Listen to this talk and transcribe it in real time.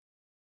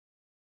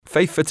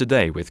Faith for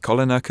Today with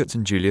Colin Urquhart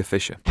and Julia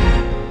Fisher.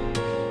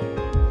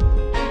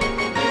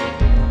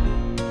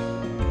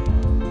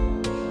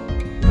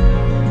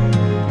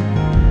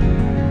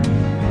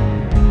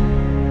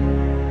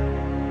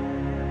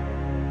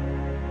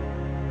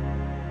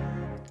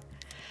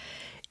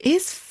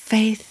 Is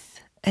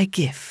faith a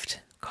gift?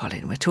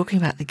 Colin, we're talking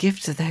about the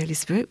gift of the Holy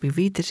Spirit. We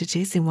read that it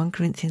is in 1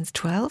 Corinthians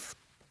 12.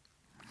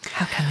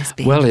 How can this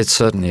be? Well, it's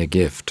certainly a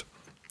gift.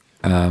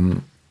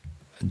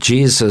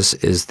 Jesus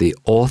is the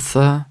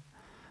author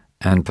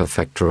and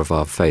perfecter of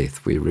our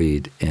faith, we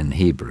read in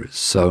Hebrews.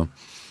 So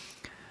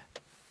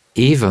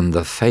even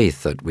the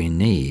faith that we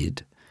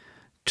need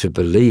to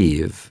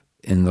believe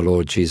in the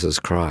Lord Jesus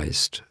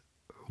Christ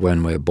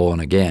when we're born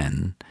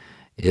again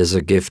is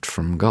a gift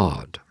from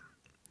God.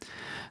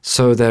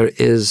 So there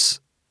is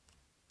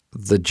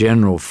the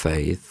general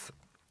faith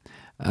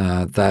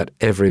that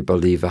every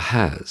believer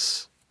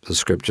has. The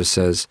Scripture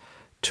says,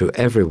 to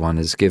everyone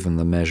is given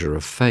the measure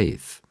of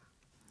faith.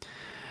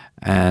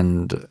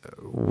 And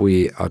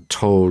we are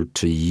told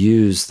to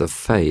use the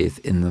faith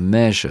in the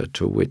measure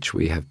to which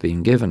we have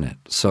been given it.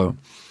 So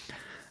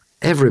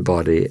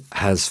everybody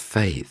has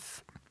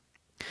faith.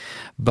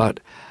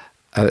 But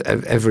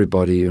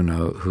everybody,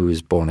 who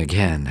is born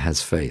again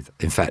has faith.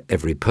 In fact,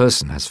 every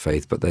person has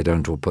faith, but they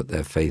don't all put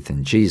their faith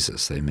in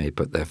Jesus. They may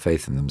put their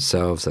faith in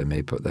themselves. They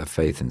may put their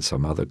faith in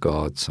some other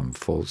god, some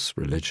false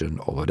religion,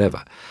 or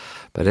whatever.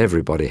 But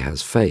everybody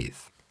has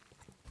faith.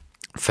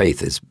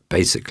 Faith is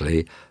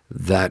basically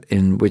that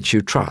in which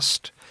you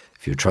trust.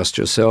 If you trust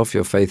yourself,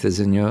 your faith is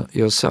in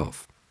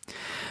yourself.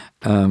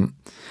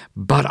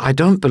 But I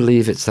don't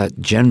believe it's that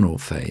general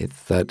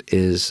faith that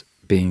is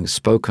being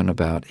spoken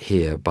about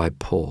here by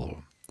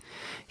Paul.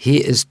 He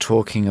is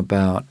talking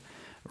about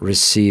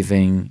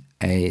receiving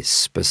a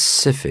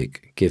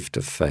specific gift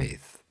of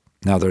faith.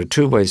 Now, there are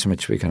two ways in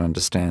which we can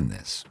understand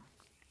this.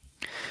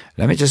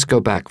 Let me just go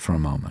back for a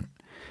moment.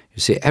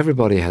 You see,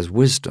 everybody has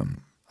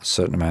wisdom, a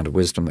certain amount of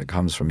wisdom that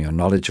comes from your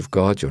knowledge of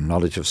God, your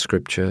knowledge of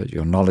Scripture,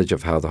 your knowledge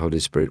of how the Holy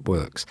Spirit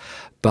works.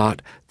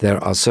 But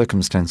there are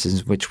circumstances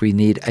in which we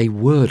need a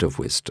word of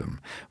wisdom.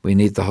 We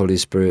need the Holy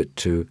Spirit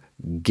to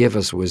give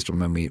us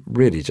wisdom when we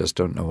really just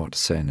don't know what to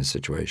say in a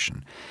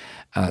situation.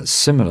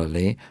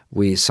 Similarly,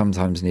 we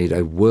sometimes need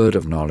a word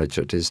of knowledge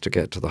that is to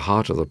get to the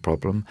heart of the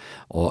problem,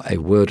 or a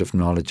word of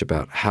knowledge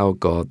about how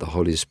God, the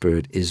Holy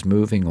Spirit, is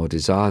moving or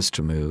desires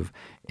to move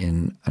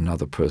in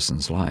another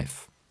person's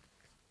life.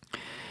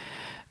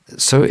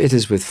 So it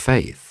is with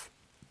faith.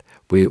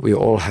 We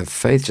all have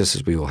faith just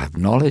as we all have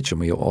knowledge and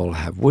we all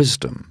have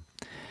wisdom.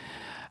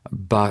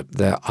 But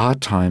there are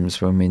times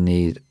when we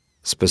need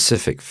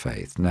specific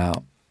faith.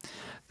 Now,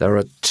 there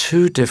are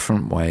two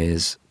different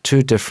ways,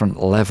 two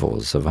different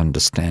levels of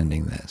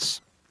understanding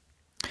this.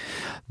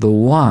 The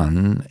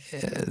one,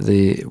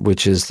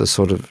 which is the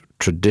sort of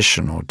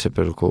traditional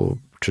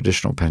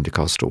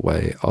Pentecostal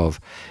way of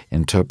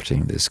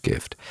interpreting this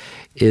gift,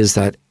 is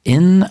that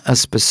in a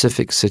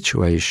specific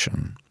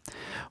situation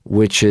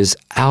which is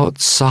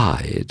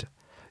outside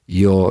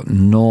your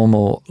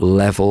normal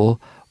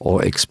level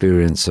or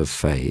experience of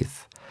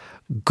faith,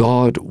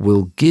 God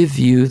will give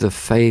you the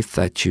faith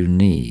that you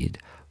need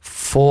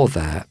for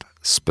that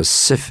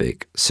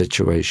specific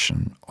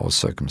situation or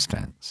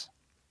circumstance.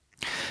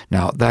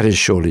 Now, that is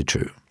surely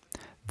true.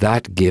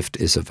 That gift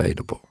is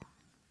available.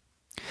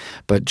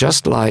 But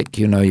just like,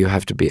 you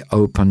have to be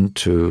open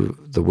to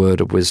the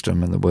word of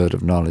wisdom and the word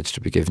of knowledge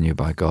to be given you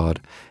by God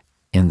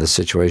in the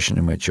situation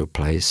in which you're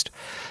placed,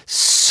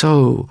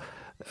 so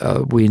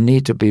we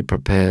need to be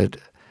prepared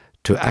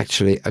to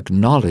actually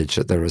acknowledge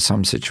that there are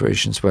some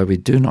situations where we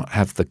do not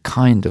have the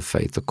kind of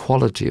faith, the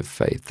quality of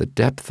faith, the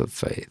depth of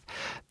faith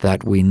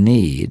that we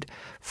need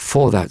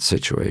for that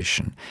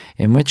situation.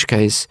 In which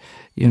case,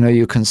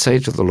 you can say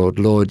to the Lord,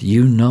 Lord,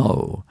 you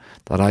know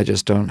that I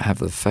just don't have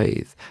the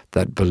faith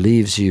that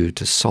believes you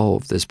to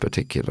solve this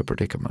particular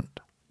predicament.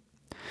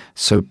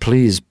 So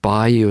please,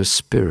 by your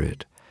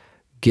Spirit,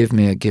 give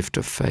me a gift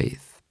of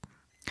faith.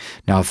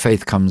 Now,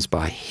 faith comes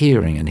by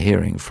hearing, and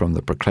hearing from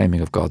the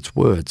proclaiming of God's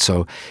word.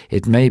 So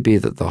it may be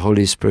that the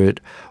Holy Spirit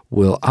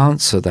will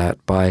answer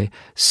that by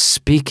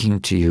speaking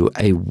to you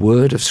a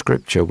word of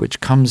Scripture which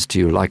comes to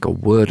you like a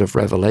word of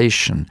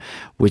revelation,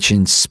 which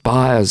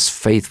inspires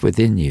faith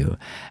within you.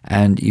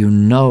 And you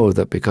know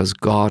that because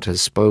God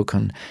has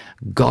spoken,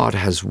 God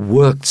has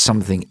worked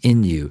something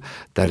in you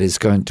that is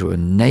going to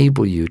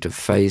enable you to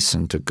face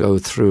and to go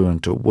through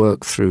and to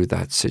work through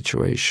that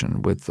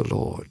situation with the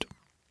Lord.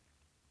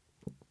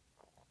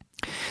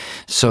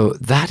 So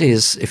that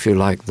is, if you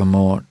like, the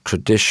more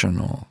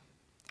traditional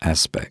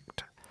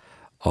aspect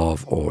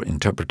of, or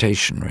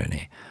interpretation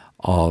really,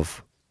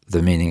 of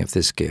the meaning of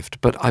this gift.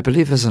 But I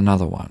believe there's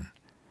another one.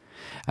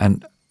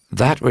 And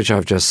that which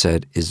I've just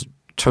said is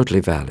totally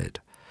valid.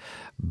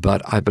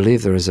 But I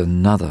believe there is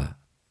another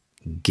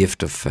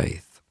gift of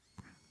faith.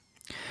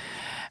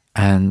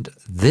 And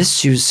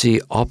this you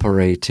see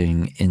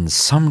operating in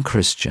some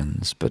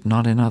Christians, but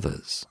not in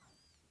others.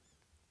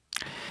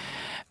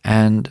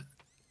 And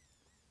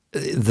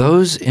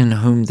those in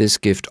whom this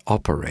gift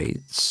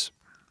operates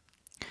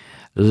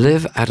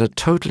live at a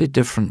totally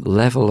different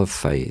level of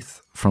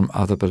faith from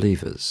other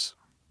believers.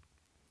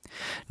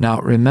 Now,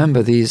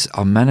 remember, these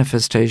are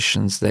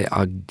manifestations, they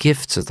are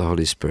gifts of the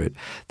Holy Spirit.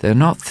 They're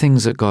not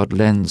things that God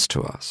lends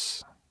to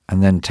us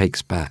and then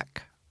takes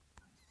back.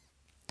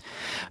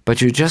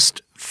 But you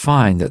just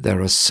find that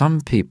there are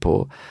some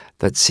people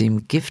that seem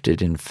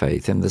gifted in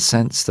faith in the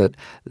sense that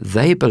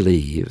they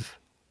believe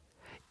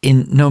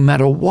in no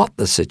matter what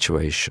the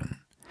situation,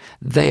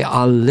 they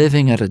are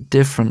living at a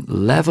different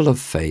level of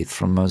faith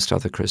from most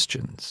other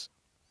Christians.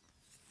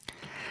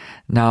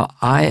 Now,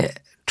 I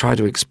try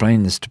to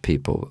explain this to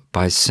people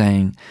by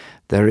saying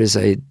there is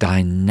a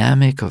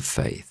dynamic of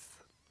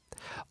faith,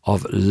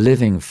 of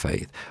living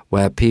faith,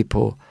 where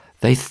people,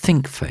 they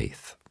think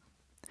faith.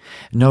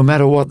 No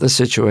matter what the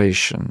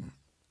situation,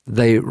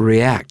 they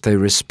react, they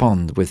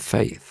respond with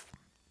faith.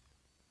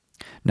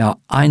 Now,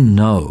 I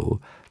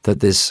know that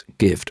this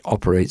gift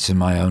operates in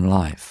my own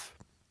life,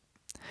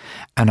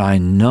 and I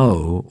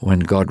know when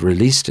God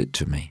released it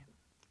to me,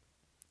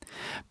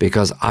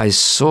 because I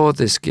saw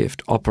this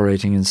gift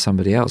operating in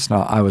somebody else.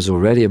 Now, I was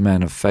already a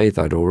man of faith.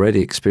 I'd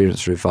already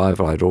experienced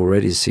revival. I'd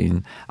already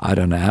seen, I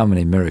don't know how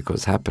many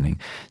miracles happening.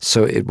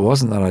 So it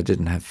wasn't that I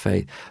didn't have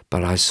faith,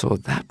 but I saw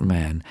that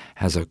man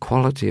has a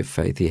quality of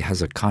faith. He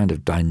has a kind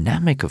of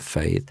dynamic of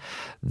faith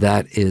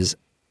that is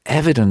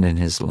evident in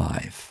his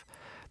life,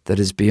 that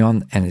is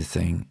beyond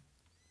anything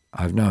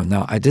I've known.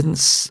 Now, I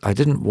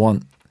didn't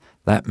want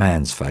that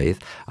man's faith.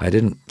 I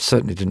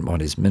certainly didn't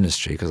want his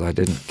ministry, because I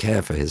didn't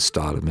care for his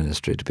style of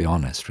ministry, to be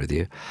honest with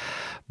you.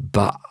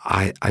 But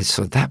I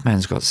saw that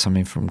man's got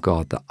something from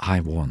God that I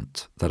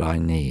want, that I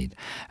need.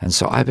 And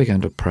so I began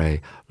to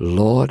pray,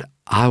 Lord,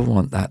 I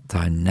want that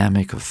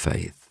dynamic of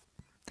faith.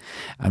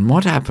 And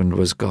what happened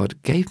was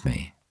God gave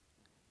me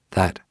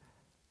that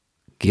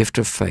gift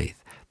of faith,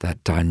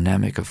 that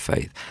dynamic of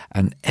faith.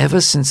 And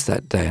ever since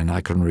that day, and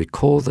I can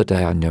recall the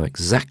day, I knew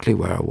exactly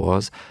where I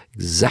was,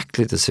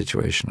 exactly the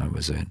situation I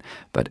was in,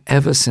 but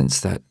ever since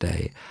that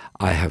day,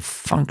 I have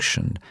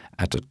functioned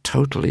at a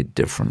totally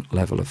different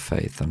level of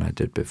faith than I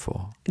did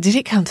before. Did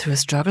it come through a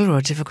struggle or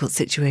a difficult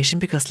situation?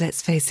 Because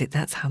let's face it,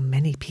 that's how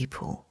many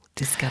people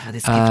discover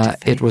this gift of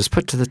faith. It was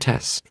put to the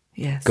test.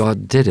 Yes.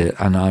 God did it,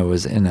 and I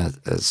was in a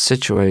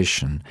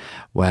situation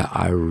where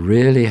I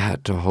really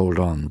had to hold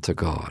on to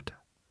God.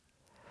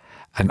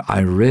 And I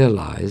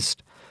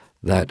realized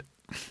that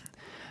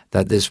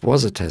this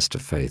was a test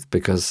of faith,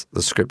 because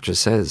the Scripture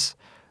says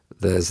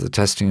there's the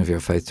testing of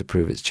your faith to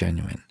prove it's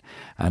genuine.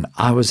 And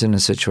I was in a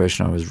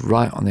situation, I was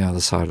right on the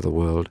other side of the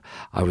world.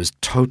 I was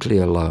totally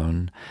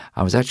alone.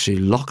 I was actually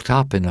locked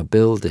up in a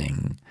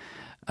building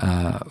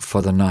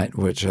for the night,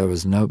 which there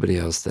was nobody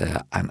else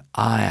there. And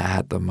I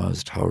had the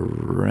most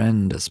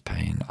horrendous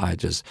pain. I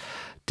just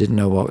didn't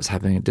know what was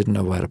happening. I didn't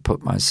know where to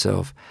put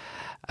myself.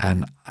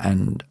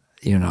 And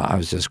you know, I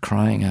was just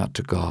crying out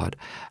to God,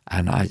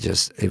 and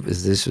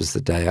this was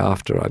the day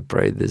after I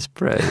prayed this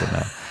prayer, you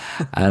know,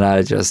 and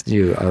I just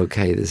knew,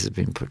 okay, this has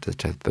been put to the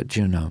test. But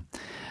you know,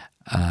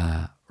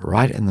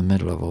 right in the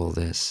middle of all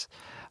this,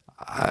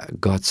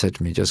 God said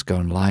to me, just go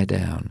and lie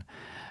down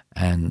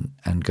and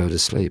go to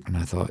sleep. And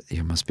I thought,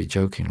 you must be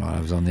joking, Lord.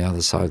 I was on the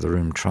other side of the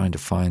room trying to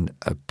find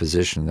a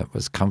position that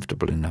was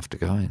comfortable enough to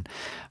go in.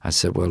 I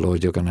said, well,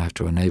 Lord, you're going to have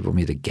to enable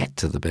me to get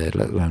to the bed,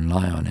 let alone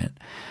lie on it.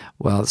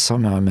 Well,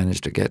 somehow I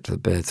managed to get to the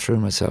bed, threw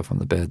myself on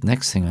the bed.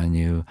 Next thing I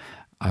knew,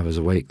 I was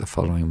awake the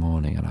following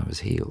morning and I was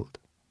healed.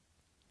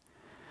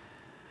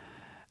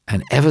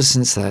 And ever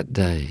since that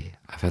day,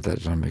 I've had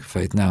that dynamic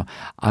faith. Now,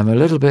 I'm a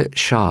little bit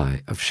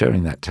shy of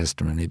sharing that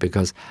testimony,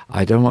 because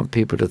I don't want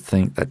people to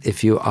think that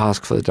if you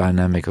ask for the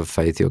dynamic of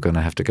faith, you're going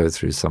to have to go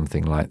through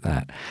something like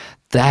that.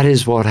 That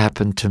is what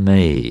happened to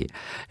me.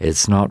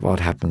 It's not what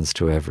happens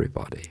to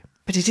everybody.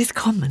 But it is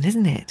common,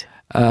 isn't it?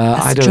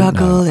 I don't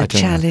know. A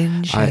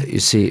challenge. You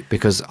see,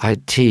 because I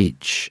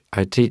teach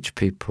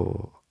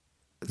people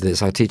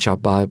this. I teach our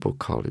Bible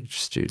college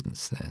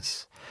students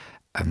this.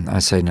 And I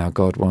say, now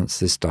God wants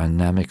this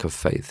dynamic of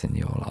faith in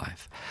your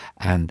life.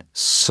 And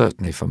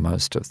certainly for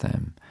most of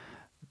them,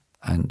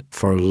 and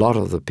for a lot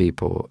of the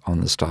people on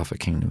the staff of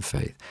Kingdom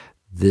Faith,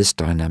 this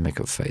dynamic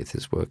of faith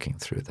is working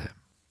through them.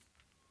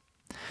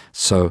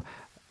 So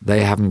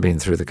they haven't been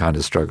through the kind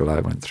of struggle I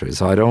went through.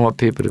 So I don't want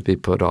people to be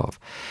put off.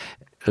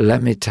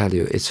 Let me tell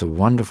you, it's a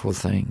wonderful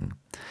thing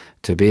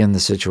to be in the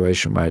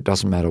situation where it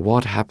doesn't matter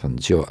what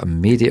happens, your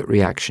immediate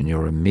reaction,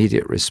 your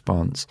immediate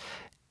response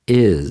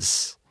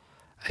is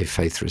a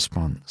faith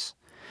response.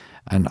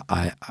 And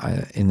I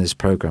in this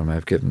program,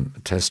 I've given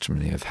a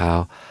testimony of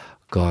how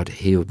God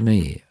healed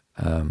me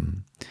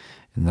in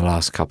the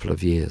last couple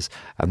of years.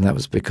 And that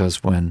was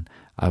because when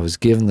I was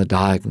given the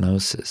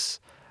diagnosis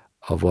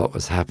of what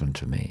was happened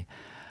to me,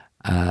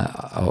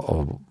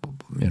 or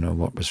you know,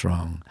 what was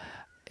wrong,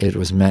 it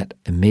was met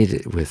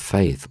immediately with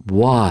faith.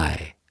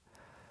 Why?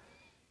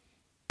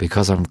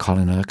 Because I'm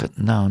Colin Urquhart?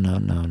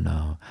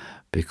 No.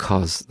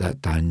 Because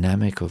that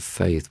dynamic of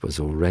faith was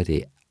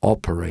already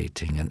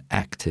operating and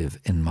active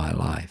in my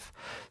life.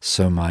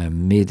 So my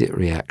immediate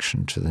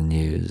reaction to the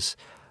news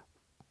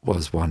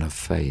was one of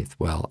faith.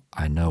 Well,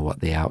 I know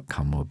what the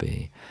outcome will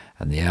be,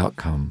 and the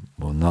outcome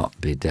will not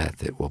be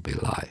death, it will be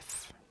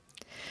life.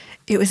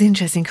 It was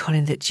interesting,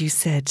 Colin, that you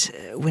said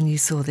when you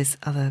saw this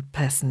other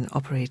person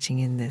operating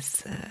in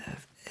this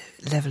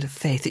level of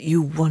faith that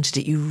you wanted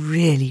it, you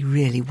really,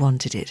 really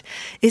wanted it.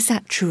 Is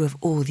that true of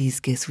all these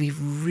gifts? We've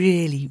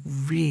really,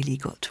 really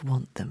got to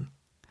want them.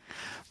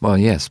 Well,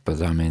 yes,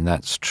 but I mean,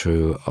 that's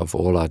true of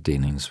all our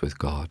dealings with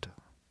God.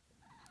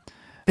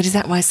 But is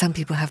that why some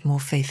people have more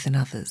faith than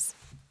others?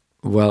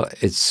 Well,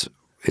 it's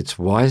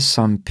why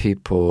some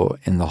people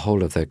in the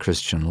whole of their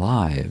Christian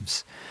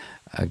lives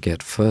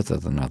get further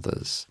than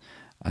others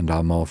and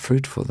are more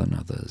fruitful than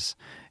others,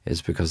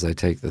 is because they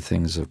take the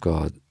things of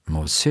God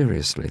more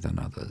seriously than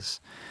others.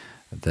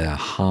 Their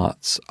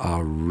hearts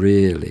are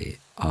really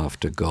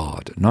after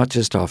God, not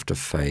just after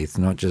faith,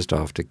 not just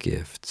after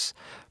gifts,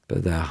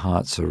 but their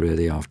hearts are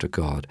really after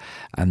God.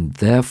 And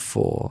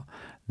therefore,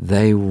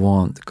 they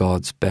want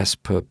God's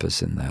best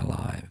purpose in their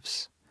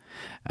lives.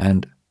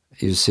 And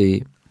you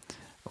see,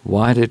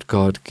 why did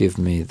God give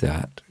me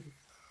that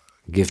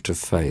gift of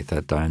faith,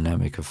 that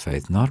dynamic of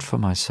faith? Not for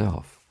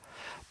myself,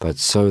 but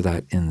so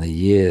that in the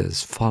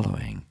years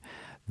following,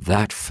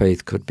 that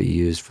faith could be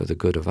used for the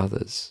good of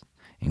others,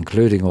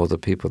 including all the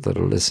people that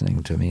are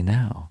listening to me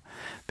now,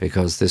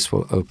 because this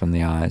will open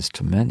the eyes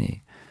to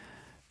many.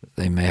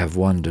 They may have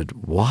wondered,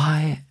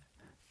 why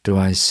do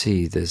I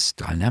see this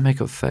dynamic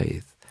of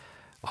faith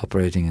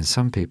operating in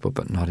some people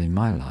but not in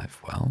my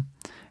life? Well,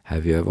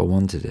 have you ever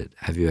wanted it?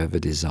 Have you ever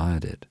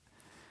desired it?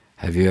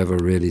 Have you ever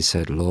really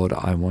said, Lord,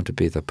 I want to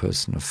be the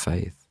person of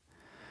faith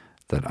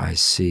that I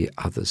see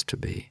others to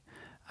be,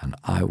 and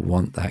I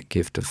want that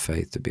gift of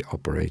faith to be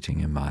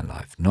operating in my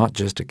life, not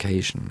just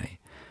occasionally,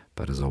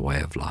 but as a way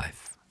of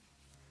life.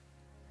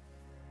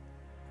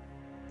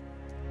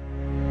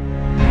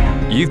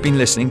 You've been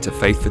listening to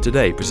Faith for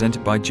Today,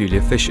 presented by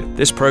Julia Fisher.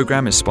 This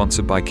program is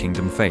sponsored by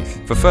Kingdom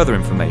Faith. For further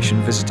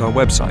information, visit our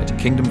website,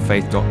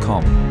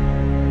 kingdomfaith.com.